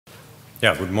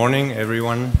Yeah, good morning,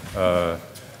 everyone.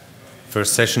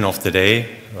 First session of the day,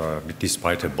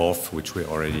 despite a BOF, which we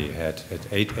already had at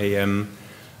 8 a.m.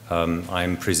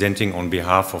 I'm presenting on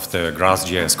behalf of the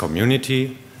GraphGIS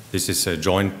community. This is a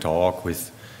joint talk with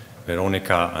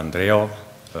Veronica Andreo,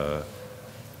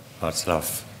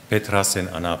 Vaclav Petras and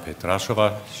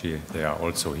Petrasova. They are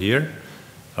also here.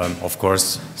 Of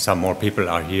course, some more people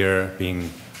are here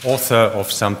being author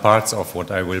of some parts of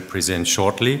what I will present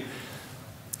shortly.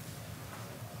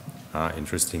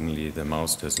 Interestingly, the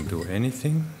mouse doesn't do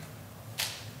anything.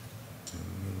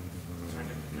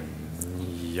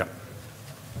 Yeah.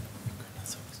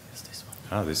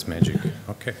 This magic.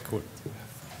 Okay, cool.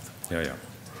 Yeah.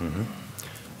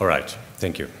 All right,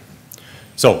 thank you.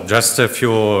 So, just a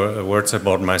few words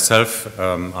about myself.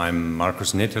 I'm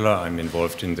Markus Neteler. I'm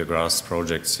involved in the GRASS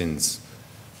project since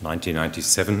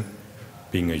 1997,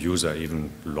 being a user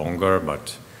even longer,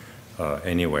 but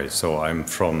anyway, so I'm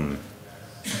from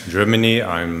Germany.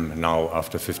 I'm now,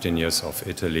 after 15 years of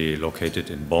Italy,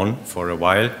 located in Bonn for a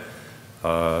while.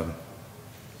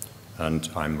 And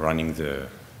I'm running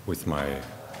with my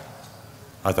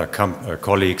other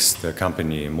colleagues, the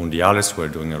company Mundialis. We're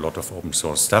doing a lot of open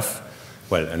source stuff.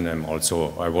 Well, and I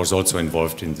was also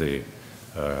involved in the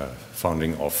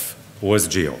founding of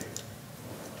FOSS4G.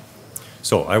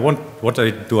 So what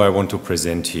do I want to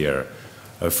present here?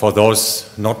 For those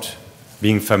not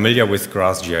being familiar with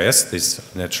GraphGIS,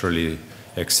 this naturally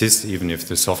exists even if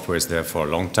the software is there for a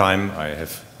long time. I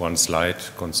have one slide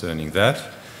concerning that.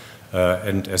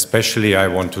 And especially I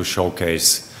want to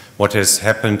showcase what has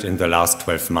happened in the last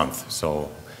 12 months. So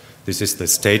this is the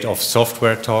state of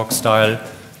software talk style,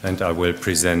 and I will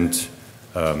present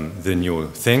the new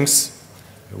things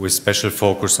with special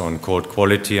focus on code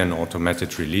quality and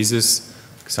automated releases,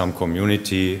 some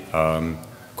community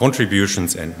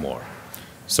contributions and more.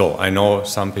 So I know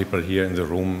some people here in the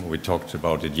room, we talked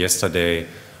about it yesterday,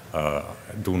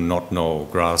 do not know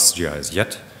GraphGIS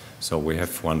yet. So we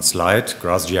have one slide.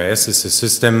 GraphGIS is a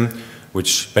system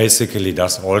which basically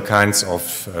does all kinds of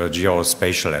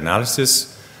geospatial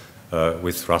analysis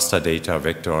with raster data,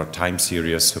 vector, time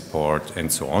series support,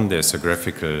 and so on. There's a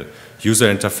graphical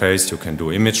user interface. You can do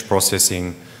image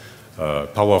processing,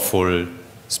 powerful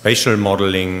spatial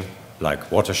modeling,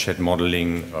 like watershed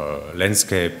modeling,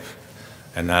 landscape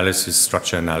analysis,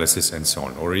 structure analysis, and so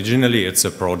on. Originally, it's a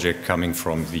project coming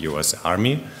from the US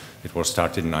Army. It was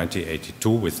started in 1982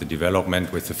 with the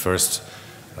development, with the first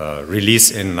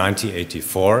release in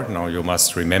 1984. Now, you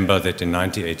must remember that in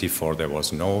 1984, there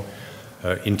was no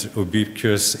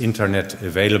ubiquitous internet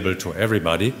available to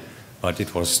everybody, but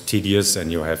it was tedious,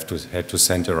 and you had to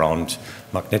send around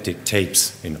magnetic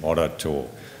tapes in order to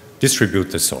distribute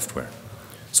the software.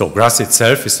 So GRASS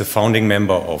itself is a founding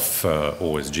member of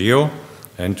FOSS4G,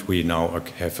 and we now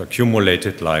have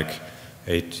accumulated like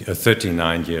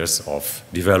 39 years of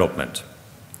development.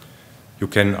 You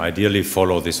can ideally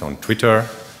follow this on Twitter.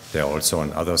 There are also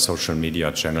on other social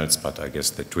media channels, but I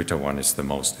guess the Twitter one is the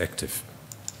most active.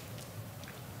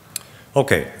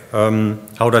 Okay,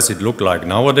 how does it look like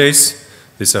nowadays?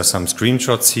 These are some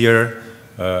screenshots here.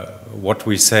 What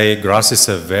we say, GRASS is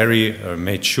a very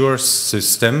mature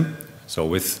system. So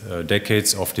with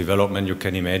decades of development, you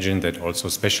can imagine that also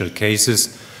special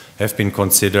cases have been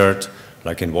considered,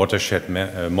 like in watershed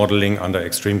modeling under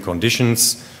extreme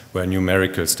conditions, where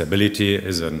numerical stability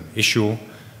is an issue.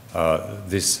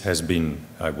 This has been,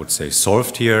 I would say,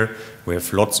 solved here. We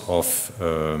have lots of,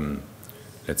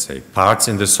 let's say, parts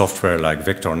in the software, like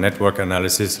vector network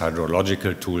analysis,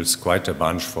 hydrological tools, quite a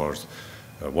bunch for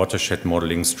watershed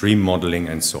modeling, stream modeling,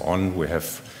 and so on. We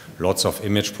have lots of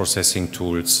image processing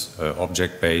tools,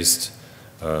 object-based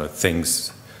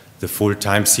things. The full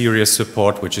time series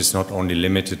support, which is not only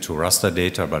limited to raster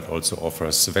data, but also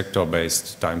offers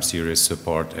vector-based time series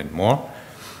support and more.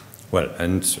 Well,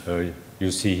 and you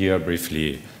see here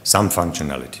briefly some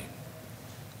functionality.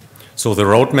 So the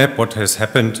roadmap, what has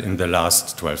happened in the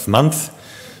last 12 months,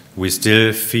 we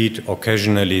still feed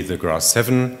occasionally the GRASS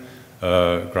 7.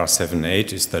 GRASS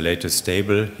 7.8 is the latest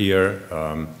stable here,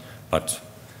 but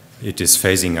it is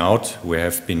phasing out. We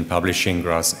have been publishing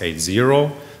GRASS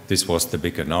 8.0. This was the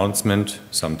big announcement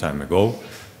some time ago.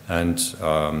 And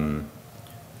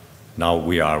now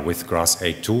we are with GRASS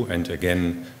 8.2. And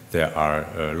again, there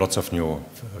are lots of new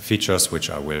features which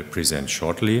I will present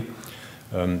shortly.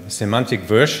 Semantic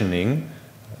versioning.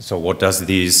 So what does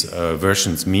these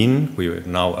versions mean? We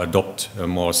now adopt a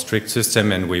more strict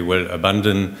system, and we will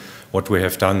abandon what we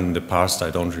have done in the past. I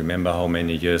don't remember how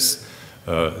many years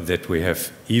that we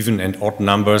have even and odd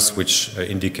numbers which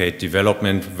indicate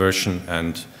development version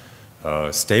and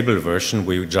stable version.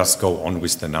 We just go on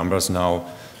with the numbers now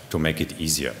to make it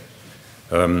easier.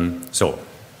 So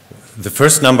the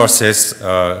first number says,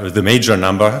 the major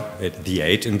number, the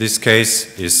 8 in this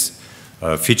case, is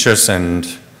features and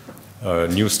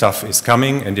new stuff is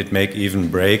coming, and it may even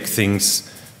break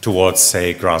things towards,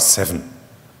 say, GRASS 7.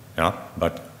 Yeah?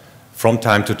 But from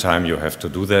time to time you have to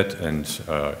do that, and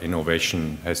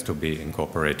innovation has to be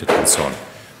incorporated and so on.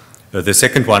 The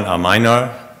second one are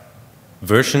minor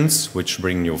versions which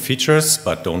bring new features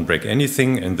but don't break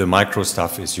anything, and the micro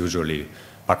stuff is usually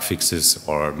bug fixes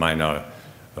or minor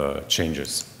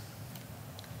changes.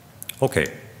 Okay,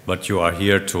 but you are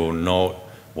here to know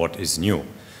what is new.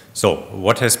 So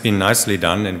what has been nicely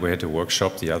done, and we had a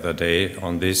workshop the other day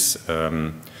on this,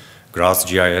 GRASS,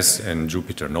 GIS and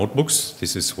Jupyter Notebooks.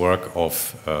 This is work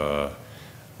of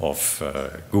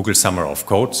Google Summer of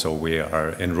Code. So we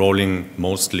are enrolling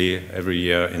mostly every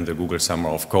year in the Google Summer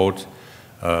of Code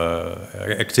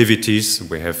activities.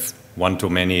 We have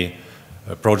one-to-many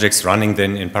projects running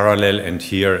then in parallel, and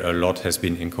here a lot has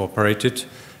been incorporated.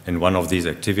 And one of these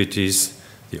activities,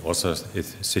 the author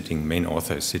is sitting, main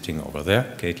author is sitting over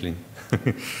there, Caitlin.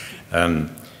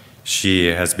 She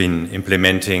has been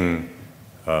implementing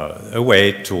a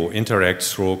way to interact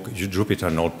through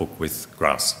Jupyter Notebook with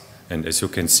GRASS. And as you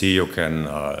can see, you can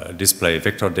display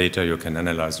vector data, you can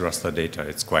analyze raster data.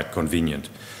 It's quite convenient.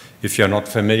 If you're not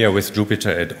familiar with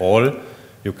Jupyter at all,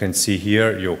 you can see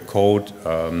here your code.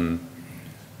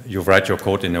 You write your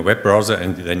code in a web browser,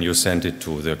 and then you send it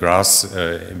to the GRASS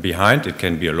behind. It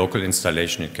can be a local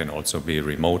installation. It can also be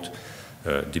remote.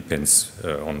 Depends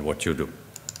on what you do.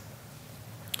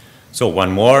 So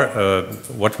one more,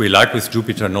 what we like with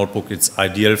Jupyter Notebook, it's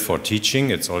ideal for teaching.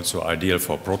 It's also ideal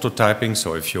for prototyping.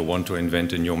 So if you want to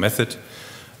invent a new method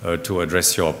to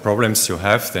address your problems you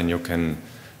have, then you can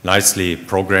nicely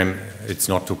program. It's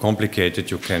not too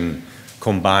complicated. You can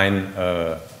combine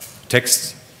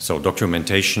text, so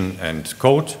documentation and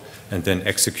code, and then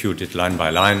execute it line by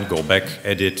line, go back,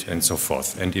 edit, and so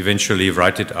forth, and eventually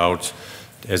write it out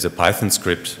as a Python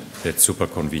script. That's super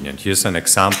convenient. Here's an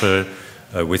example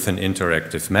with an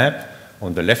interactive map.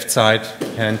 On the left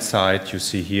hand side, you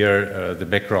see here the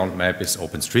background map is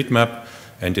OpenStreetMap,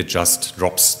 and it just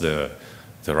drops the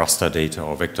raster data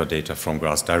or vector data from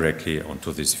GRASS directly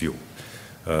onto this view.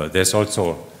 There's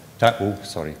also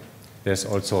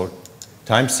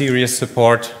time series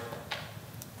support.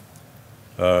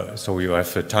 So you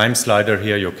have a time slider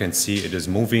here. You can see it is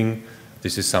moving.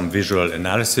 This is some visual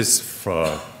analysis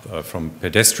from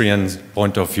pedestrian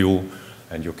point of view,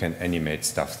 and you can animate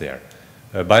stuff there.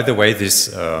 By the way, this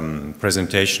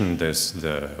presentation,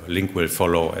 the link will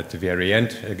follow at the very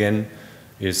end again,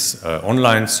 is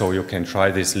online, so you can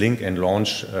try this link and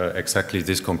launch exactly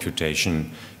this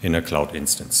computation in a cloud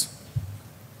instance.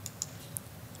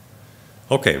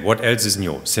 Okay, what else is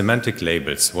new? Semantic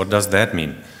labels. What does that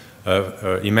mean?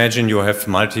 Imagine you have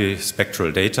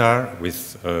multi-spectral data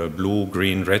with blue,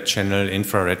 green, red channel,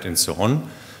 infrared, and so on.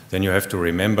 Then you have to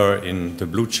remember in the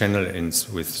blue channel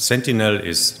with Sentinel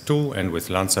is 2, and with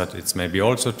Landsat it's maybe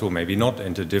also 2, maybe not,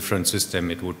 and a different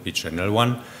system it would be channel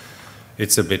 1.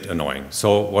 It's a bit annoying.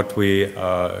 So what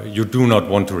you do not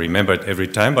want to remember it every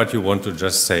time, but you want to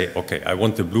just say, okay, I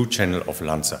want the blue channel of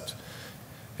Landsat.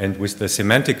 And with the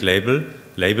semantic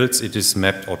labels, it is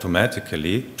mapped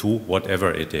automatically to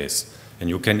whatever it is. And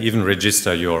you can even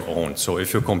register your own. So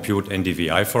if you compute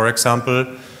ndvi, for example,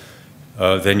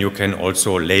 then you can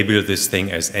also label this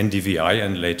thing as ndvi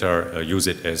and later use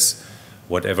it as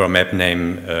whatever map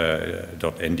name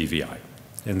 .ndvi.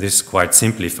 And this quite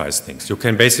simplifies things. You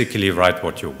can basically write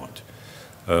what you want.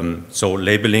 So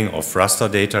labeling of raster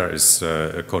data is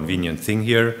a convenient thing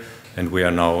here, and we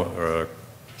are now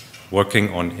working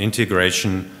on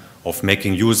integration of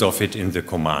making use of it in the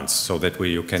commands. So that way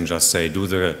you can just say, do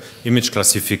the image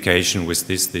classification with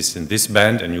this, this, and this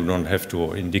band, and you don't have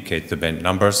to indicate the band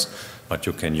numbers, but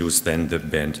you can use then the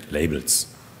band labels.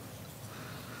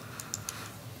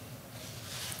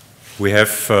 We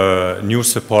have new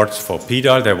support for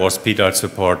PDAL. There was PDAL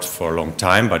support for a long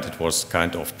time, but it was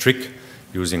kind of trick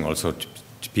using also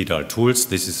PDAL tools.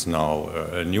 This is now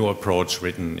a new approach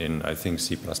written in, I think,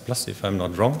 C++, if I'm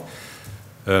not wrong.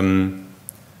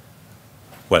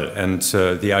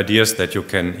 The idea is that you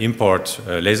can import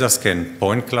laser scan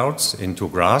point clouds into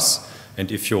GRASS, and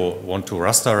if you want to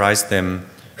rasterize them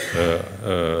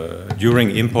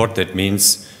during import, that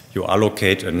means you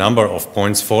allocate a number of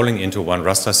points falling into one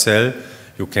raster cell.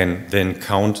 You can then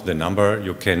count the number.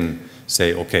 You can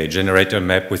say, okay, generate a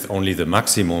map with only the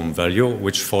maximum value,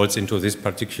 which falls into this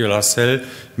particular cell,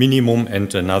 minimum,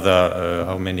 and another,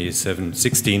 how many,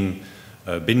 16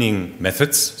 binning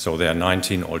methods, so there are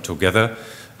 19 altogether.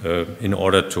 in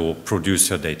order to produce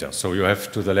your data. So you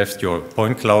have to the left your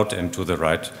point cloud and to the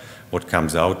right what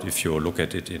comes out if you look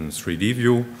at it in 3D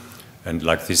view. And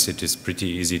like this, it is pretty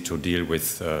easy to deal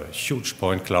with huge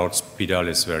point clouds. PDAL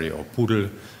is very, or Poodle,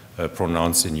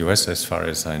 pronounced in US as far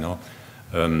as I know.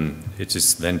 It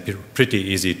is then pretty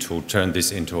easy to turn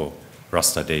this into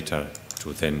raster data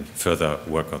to then further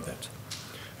work on that.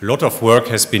 A lot of work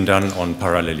has been done on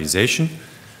parallelization.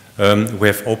 We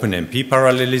have OpenMP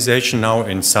parallelization now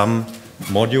in some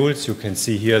modules. You can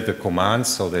see here the commands,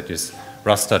 so that is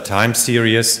raster time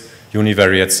series,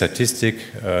 univariate statistic,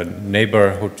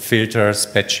 neighborhood filters,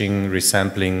 patching,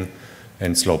 resampling,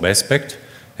 and slope aspect.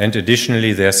 And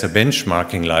additionally, there's a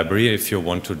benchmarking library if you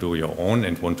want to do your own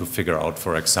and want to figure out,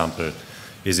 for example,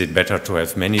 is it better to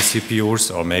have many CPUs,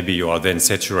 or maybe you are then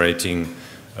saturating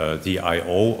the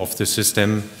I/O of the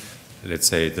system, let's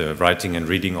say the writing and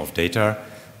reading of data.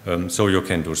 So you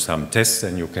can do some tests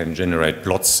and you can generate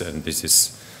plots, and this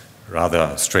is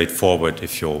rather straightforward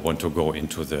if you want to go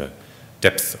into the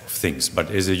depth of things.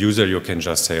 But as a user, you can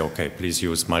just say, okay, please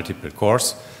use multiple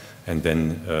cores, and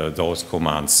then those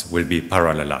commands will be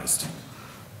parallelized.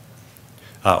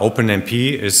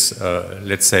 OpenMP is,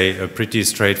 let's say, a pretty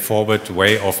straightforward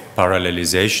way of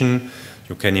parallelization.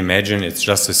 You can imagine it's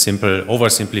just a simple,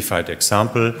 oversimplified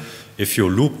example. If you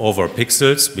loop over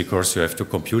pixels because you have to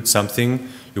compute something,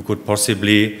 you could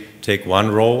possibly take one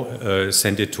row,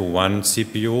 send it to one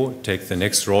CPU, take the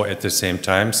next row at the same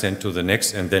time, send to the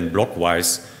next, and then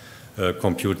blockwise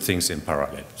compute things in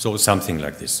parallel. So something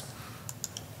like this.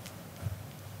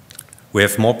 We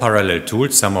have more parallel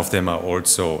tools. Some of them are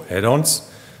also add-ons.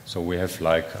 So we have,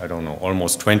 like, I don't know,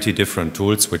 almost 20 different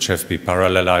tools which have been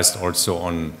parallelized also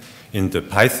in the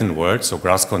Python world. So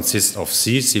GRASS consists of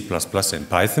C, C++, and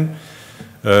Python.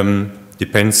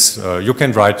 Depends, you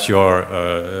can write your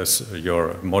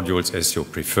modules as you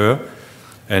prefer.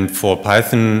 And for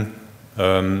Python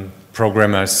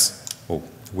programmers,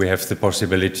 we have the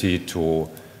possibility to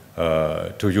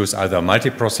use either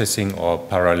multiprocessing or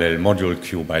parallel module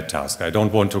queue by task. I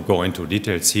don't want to go into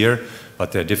details here,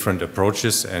 but there are different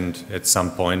approaches, and at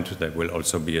some point there will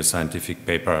also be a scientific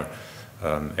paper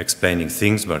explaining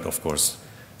things, but of course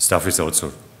stuff is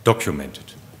also documented.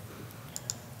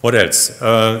 What else?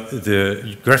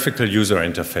 The graphical user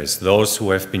interface. Those who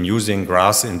have been using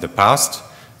GRASS in the past,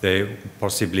 they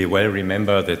possibly well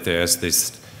remember that there's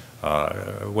this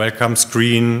welcome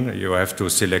screen. You have to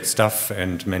select stuff,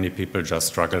 and many people just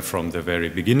struggle from the very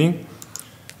beginning.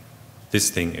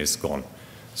 This thing is gone.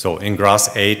 So in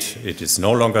GRASS 8, it is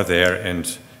no longer there,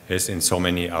 and as in so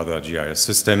many other GIS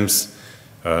systems,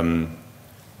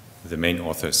 the main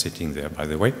author is sitting there, by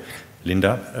the way,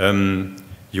 Linda.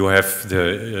 You have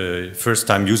the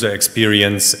first-time user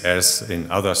experience as in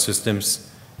other systems.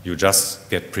 You just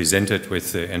get presented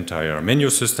with the entire menu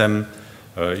system.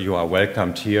 You are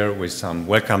welcomed here with some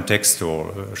welcome text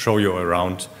to show you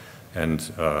around, and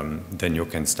then you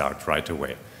can start right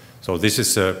away. So this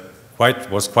is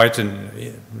was quite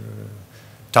a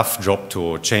tough job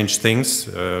to change things,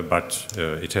 but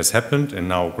it has happened, and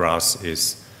now GRASS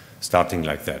is starting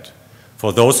like that.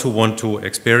 For those who want to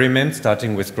experiment,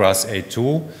 starting with GRASS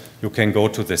 8.2, you can go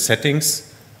to the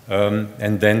settings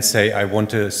and then say, I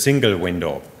want a single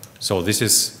window. So this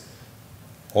is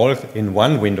all in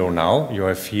one window now. You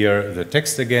have here the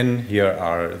text again. Here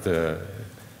are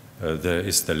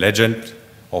is the legend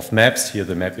of maps, here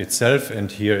the map itself,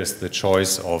 and here is the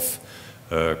choice of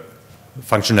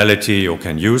functionality you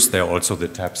can use. There are also the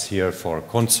tabs here for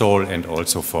console and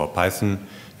also for Python.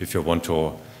 If you want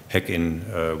to hack in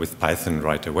with Python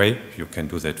right away, you can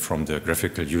do that from the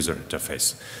graphical user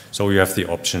interface. So you have the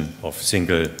option of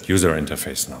single user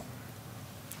interface now.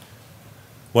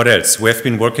 What else? We have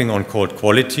been working on code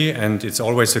quality, and it's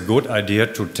always a good idea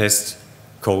to test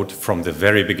code from the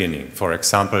very beginning. For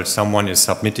example, someone is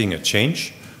submitting a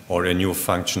change or a new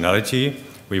functionality.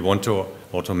 We want to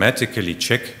automatically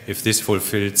check if this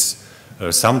fulfills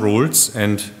some rules,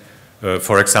 and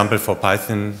for example, for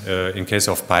Python, in case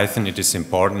of Python, it is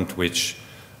important which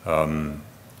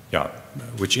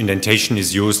indentation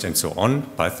is used and so on.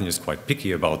 Python is quite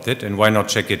picky about that, and why not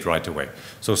check it right away?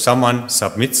 So someone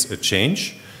submits a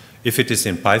change. If it is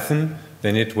in Python,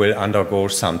 then it will undergo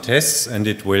some tests, and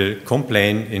it will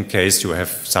complain in case you have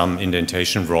some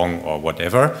indentation wrong or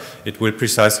whatever. It will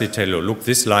precisely tell you, look,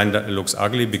 this line looks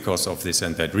ugly because of this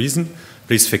and that reason.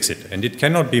 Please fix it. And it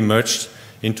cannot be merged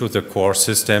into the core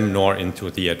system nor into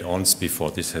the add-ons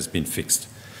before this has been fixed.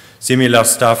 Similar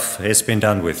stuff has been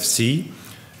done with C,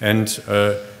 and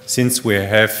since we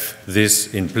have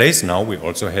this in place now, we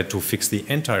also had to fix the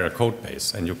entire code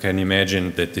base, and you can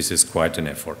imagine that this is quite an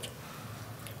effort.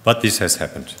 But this has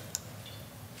happened.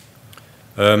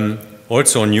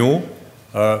 Also new,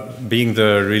 being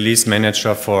the release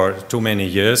manager for too many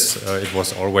years, it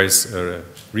was always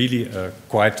really a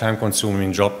quite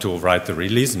time-consuming job to write the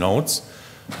release notes.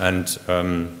 And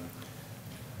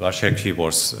Leszek, he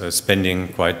was spending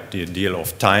quite a deal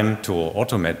of time to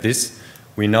automate this.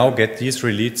 We now get these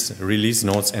release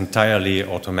notes entirely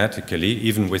automatically,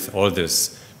 even with all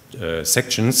these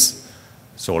sections.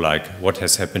 So like what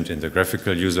has happened in the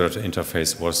graphical user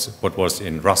interface, what was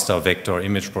in raster, vector,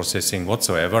 image processing,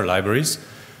 whatsoever, libraries,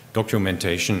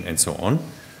 documentation, and so on.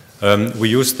 We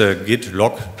use the Git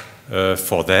log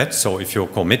for that. So if you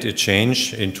commit a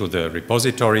change into the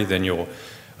repository, then you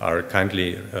are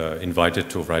kindly invited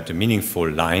to write a meaningful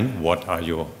line. What are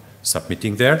you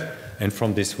submitting there? And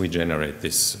from this, we generate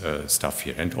this stuff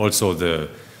here. And also the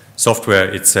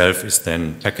software itself is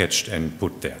then packaged and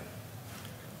put there.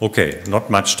 Okay,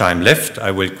 not much time left. I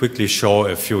will quickly show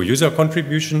a few user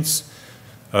contributions.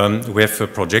 We have a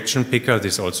projection picker.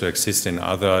 This also exists in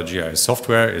other GIS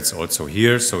software. It's also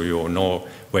here, so you know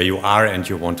where you are and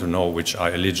you want to know which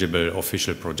are eligible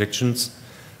official projections.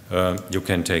 You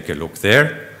can take a look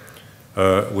there.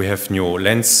 We have new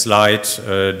landslide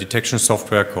detection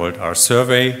software called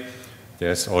RSurvey.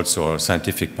 There's also a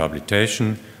scientific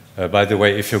publication. By the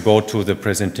way, if you go to the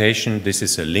presentation, this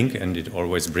is a link and it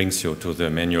always brings you to the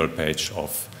manual page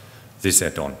of this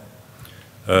add-on.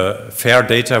 Fair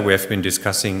data we have been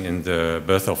discussing in the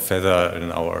Birth of Feather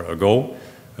an hour ago.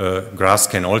 GRASS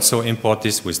can also import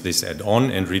this with this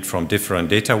add-on and read from different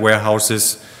data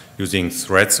warehouses using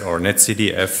threads or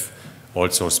netcdf,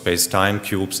 also space-time,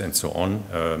 cubes, and so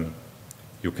on.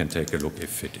 You can take a look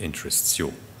if it interests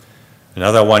you.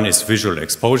 Another one is visual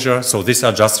exposure. So these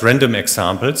are just random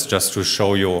examples, just to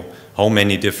show you how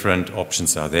many different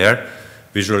options are there.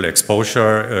 Visual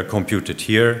exposure computed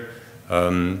here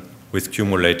with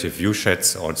cumulative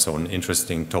viewsheds, also an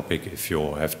interesting topic if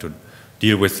you have to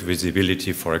deal with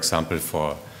visibility, for example,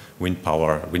 for wind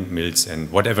power, windmills,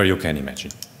 and whatever you can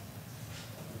imagine.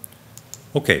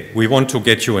 Okay, we want to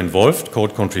get you involved,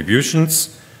 code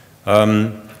contributions.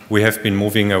 We have been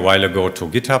moving a while ago to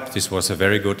GitHub. This was a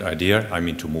very good idea. I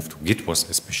mean, to move to Git was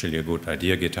especially a good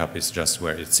idea. GitHub is just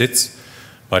where it sits.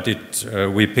 But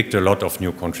we picked a lot of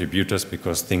new contributors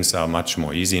because things are much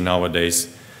more easy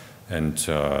nowadays. And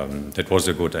that was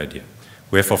a good idea.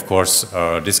 We have, of course,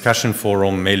 a discussion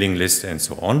forum, mailing list, and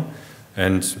so on.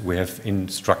 And we have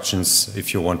instructions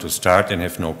if you want to start and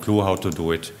have no clue how to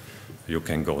do it, you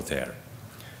can go there.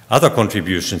 Other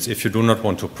contributions, if you do not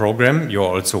want to program,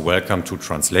 you're also welcome to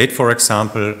translate, for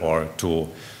example, or to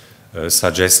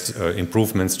suggest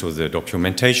improvements to the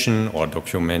documentation or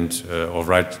document or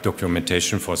write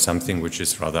documentation for something which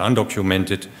is rather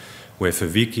undocumented. We have a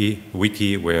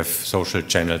wiki, we have social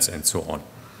channels, and so on.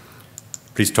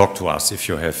 Please talk to us if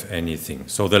you have anything.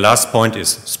 So the last point is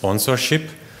sponsorship.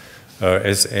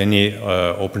 As any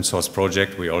open source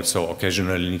project, we also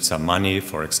occasionally need some money,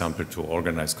 for example, to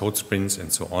organize code sprints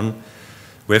and so on.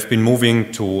 We have been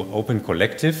moving to Open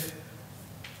Collective.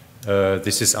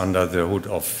 This is under the hood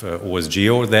of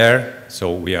OSGeo there.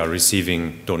 So we are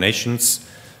receiving donations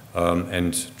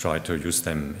and try to use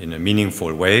them in a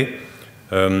meaningful way.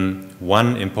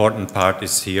 One important part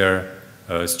is here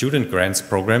a student grants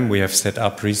program we have set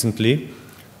up recently.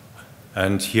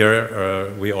 And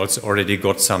here we also already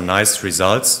got some nice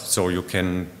results, so you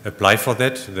can apply for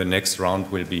that. The next round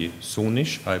will be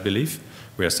soonish, I believe.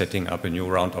 We are setting up a new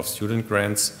round of student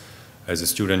grants. As a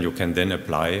student, you can then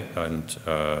apply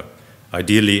and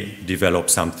ideally develop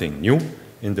something new.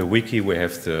 In the wiki, we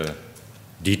have the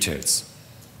details.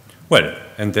 Well,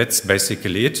 and that's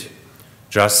basically it.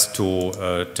 Just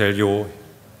to tell you,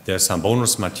 there's some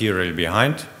bonus material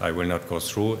behind. I will not go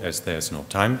through as there's no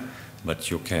time,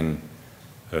 but you can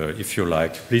if you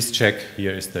like, please check,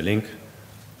 here is the link,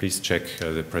 please check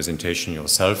the presentation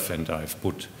yourself, and I've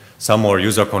put some more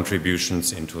user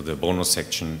contributions into the bonus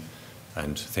section,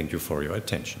 and thank you for your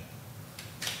attention.